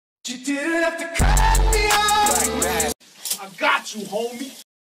You didn't have to cut me off. I got you, homie.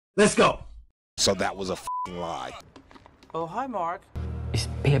 Let's go. So that was a f***ing lie. Oh, hi, Mark. It's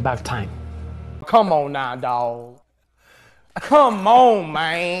payback time. Come on now, dog. Come on,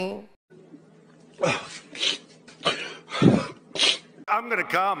 man. I'm gonna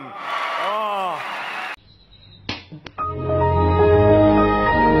come. Oh.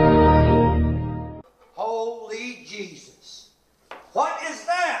 Holy Jesus. What is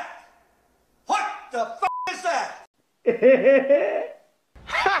that? What the f is that?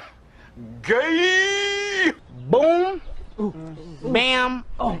 Ha! Gay! Boom. Bam.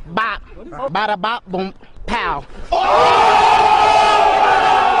 Bop. Bada bop. Boom. Pow.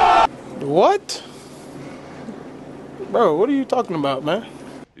 What? Bro, what are you talking about, man?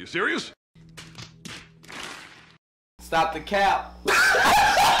 You serious? Stop the cap.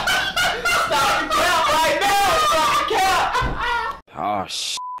 Stop the cap right now! Stop the cap! Oh,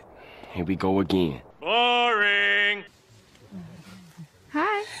 shit. Here we go again. Boring.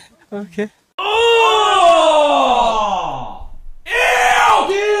 Hi. Okay. Oh! Ew!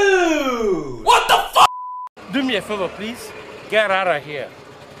 Dude! What the fuck? Do me a favor, please. Get out of here.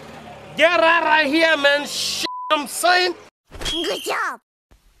 Get out of here, man. Shit, I'm saying. Good job.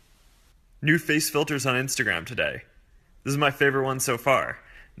 New face filters on Instagram today. This is my favorite one so far.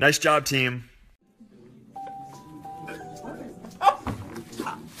 Nice job, team.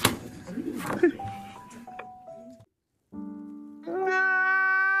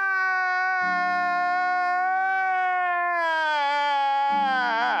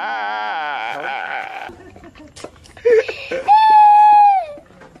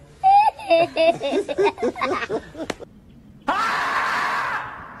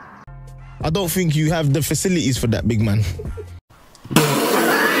 I don't think you have the facilities for that, big man.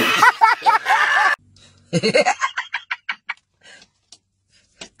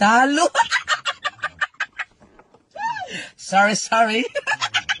 Talo. Sorry.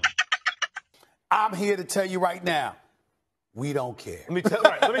 I'm here to tell you right now, we don't care. Let me tell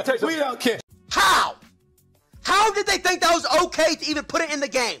you something. We don't care. How? How did they think that was okay to even put it in the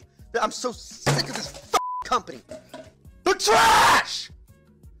game? I'm so sick of this company. The trash!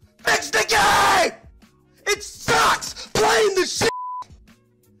 Fix the game! It sucks playing the shit!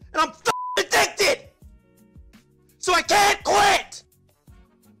 And I'm addicted! So I can't quit!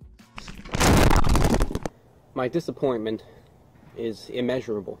 My disappointment is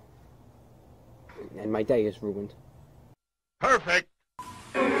immeasurable. And my day is ruined. Perfect.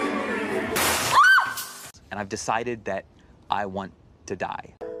 And I've decided that I want to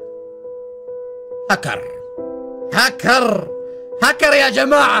die. هكر يا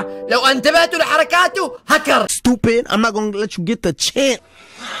جماعة لو انتبهتوا لحركاته هكر. Stupid, I'm not gonna let you get the chance.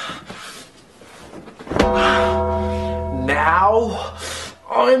 Now,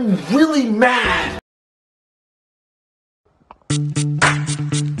 I'm really mad.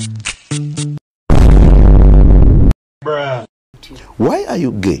 Bruh. Why are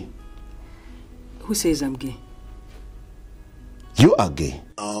you gay? Who says I'm gay? You are gay.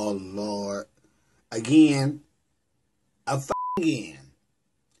 Oh, Lord. Again. Again.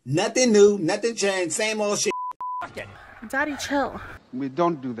 Nothing new, nothing changed, same old shit. Daddy, chill. We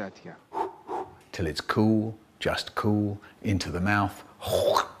don't do that here. Till it's cool, just cool, into the mouth.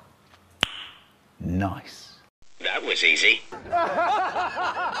 Nice. That was easy.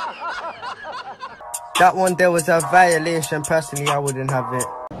 That one there was a violation. Personally, I wouldn't have it.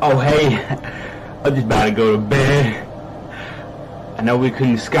 Oh, hey. I'm just about to go to bed. I know we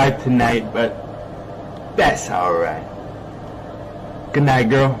couldn't Skype tonight, but that's alright. Good night,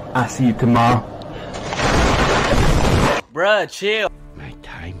 girl. I'll see you tomorrow. Bruh, chill. My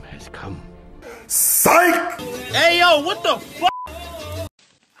time has come. Psych! Hey, yo, what the fuck?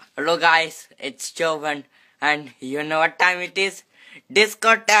 Hello, guys. It's Jovan, and you know what time it is?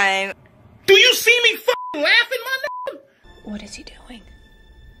 Disco time. Do you see me f***ing laughing, my nigga? What is he doing?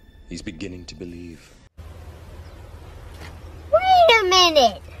 He's beginning to believe. Wait a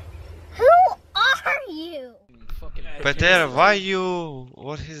minute. Who are you? Peter, why you...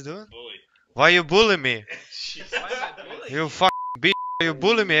 what he's doing? Why you bully me? You fucking bitch. Why you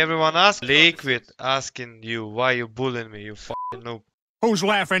bully me? Everyone asks. Liquid asking you why you bullying me, you fucking noob. Who's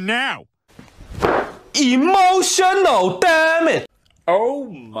laughing now? Emotional, damn it.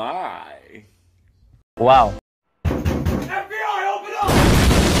 Oh my. Wow. FBI, open up!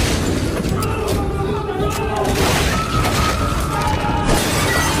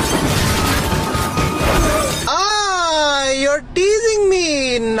 You're teasing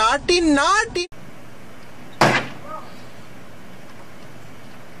me. Naughty.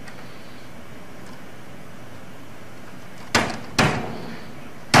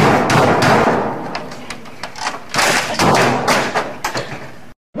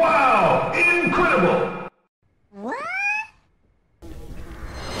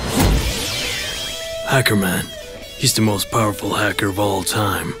 hacker man. He's the most powerful hacker of all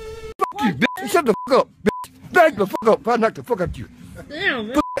time. Fuck you, bitch. Shut the fuck up, bitch. Back the fuck up. If I knock the fuck out you. Damn,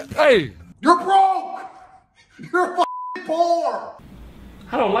 man. Hey. You're broke! You're fucking poor!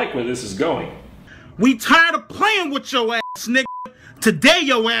 I don't like where this is going. We tired of playing with your ass, nigga. Today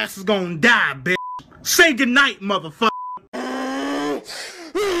your ass is gonna die, bitch. Say goodnight, motherfucker.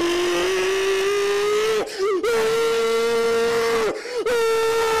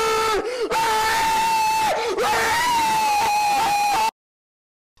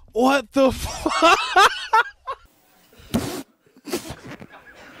 What the fuck?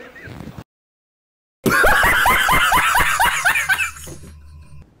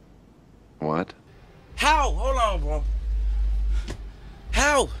 What? How? Hold on, bro.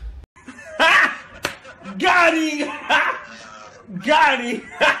 How? Got him! Got him!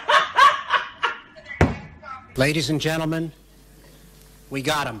 Ladies and gentlemen, we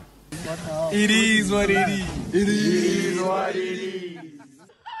got him. It is what it is. It is what it is.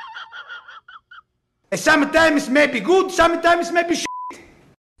 Sometimes it may be good, sometimes it may be shit.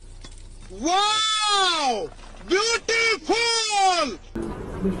 Wow! Beautiful!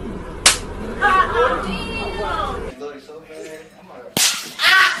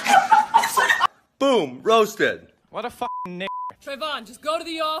 Boom, roasted. What a fucking nigga. Trayvon, just go to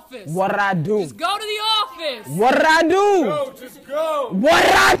the office. What'd I do? Just go to the office. What'd I do? Go, just go.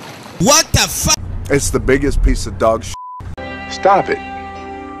 What the fuck? It's the biggest piece of dog shit. Stop it.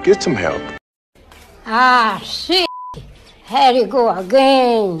 Get some help. Ah, shit. Had to go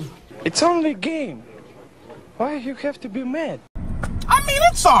again. It's only a game. Why you have to be mad? I mean,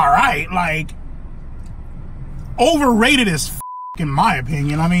 it's alright, like, overrated as f***, in my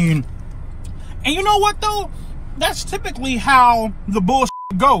opinion. I mean, and you know what, though? That's typically how the bullshit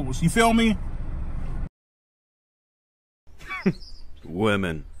goes, you feel me?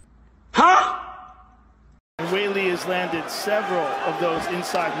 Women. Huh? Whaley has landed several of those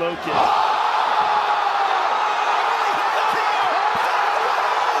inside low kicks.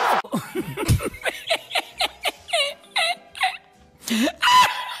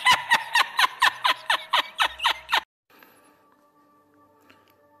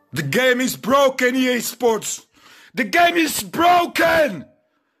 The game is broken, EA Sports. The game is broken.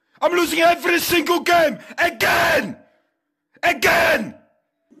 I'm losing every single game. Again. Again.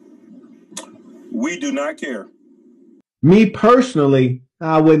 We do not care. Me personally,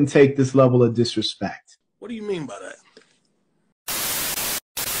 I wouldn't take this level of disrespect. What do you mean by that?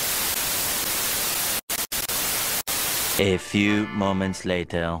 A few moments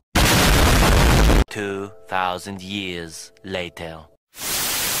later. 2,000 years later.